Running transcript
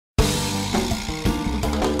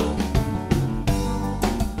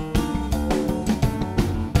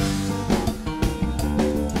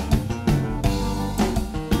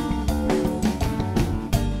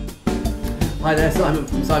Hi there, Simon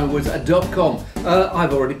from simonwoods.com.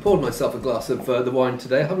 I've already poured myself a glass of the wine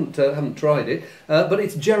today. I haven't tried it, but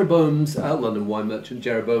it's Jeroboams, London wine merchant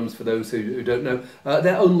Jeroboams, for those who don't know.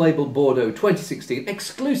 Their own label Bordeaux 2016,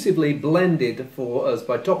 exclusively blended for us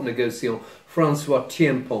by top negociant François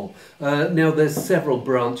Thienpont. Now there's several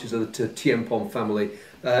branches of the Thienpont family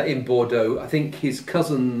in Bordeaux. I think his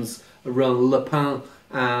cousins run Le Pin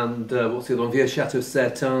and what's the other one? Vieux Chateau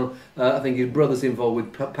Certain. I think his brother's involved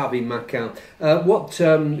with Pavie Macquin. What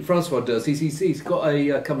François does is he's got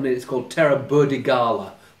a company that's called Terra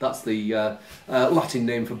Burdigala. That's the Latin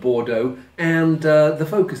name for Bordeaux, and the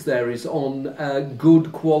focus there is on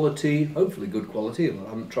good quality, hopefully good quality, I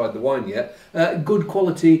haven't tried the wine yet, good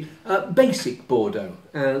quality basic Bordeaux.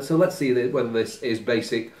 So let's see whether this is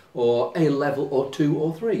basic or a level or 2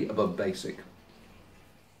 or 3 above basic.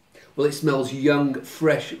 Well, it smells young,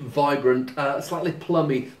 fresh, vibrant, slightly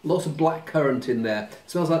plummy, lots of black currant in there. It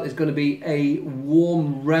smells like there's going to be a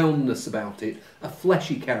warm roundness about it, a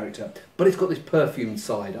fleshy character, but it's got this perfumed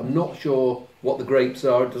side. I'm not sure what the grapes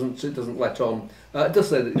are, it doesn't let on. It does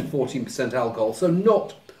say that it's 14% alcohol, so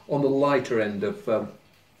not on the lighter end of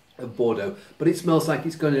Bordeaux, but it smells like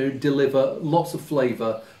it's going to deliver lots of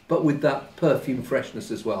flavour, but with that perfume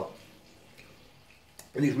freshness as well.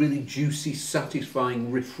 And it's really juicy,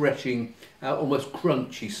 satisfying, refreshing, almost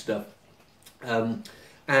crunchy stuff. I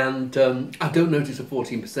don't notice a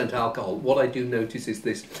 14% alcohol. What I do notice is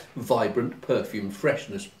this vibrant perfume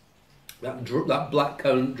freshness, that black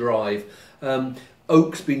currant drive.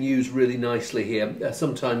 Oak's been used really nicely here.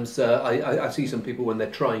 Sometimes I see some people when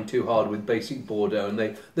they're trying too hard with basic Bordeaux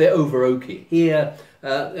and they over oak it. Here,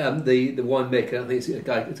 the winemaker, I think it's a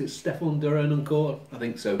guy, is it Stéphane de Renoncourt? I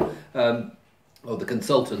think so. Or the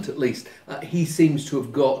consultant at least, he seems to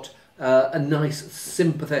have got a nice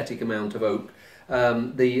sympathetic amount of oak,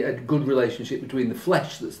 a good relationship between the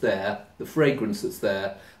flesh that's there, the fragrance that's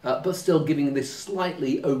there, but still giving this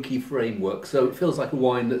slightly oaky framework. So it feels like a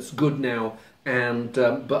wine that's good now and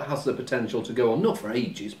but has the potential to go on, not for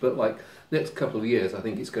ages, but like next couple of years. I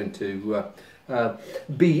think it's going to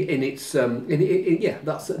be in its yeah,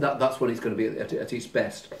 that's when it's going to be at its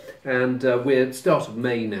best. And we're at the start of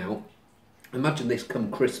May now. Imagine this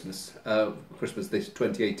come Christmas. Christmas this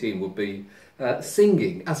 2018 would be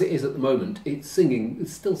singing, as it is at the moment. It's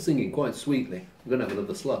still singing quite sweetly. I'm going to have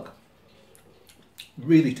another slug.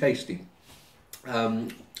 Really tasty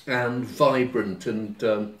and vibrant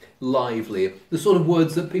and lively. The sort of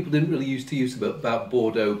words that people didn't really used to use about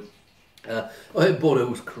Bordeaux. Bordeaux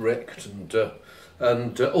was correct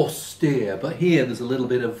and austere, but here there's a little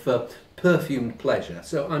bit of perfumed pleasure.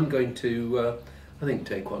 So I'm going to I think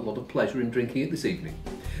take quite a lot of pleasure in drinking it this evening.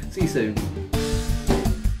 See you soon.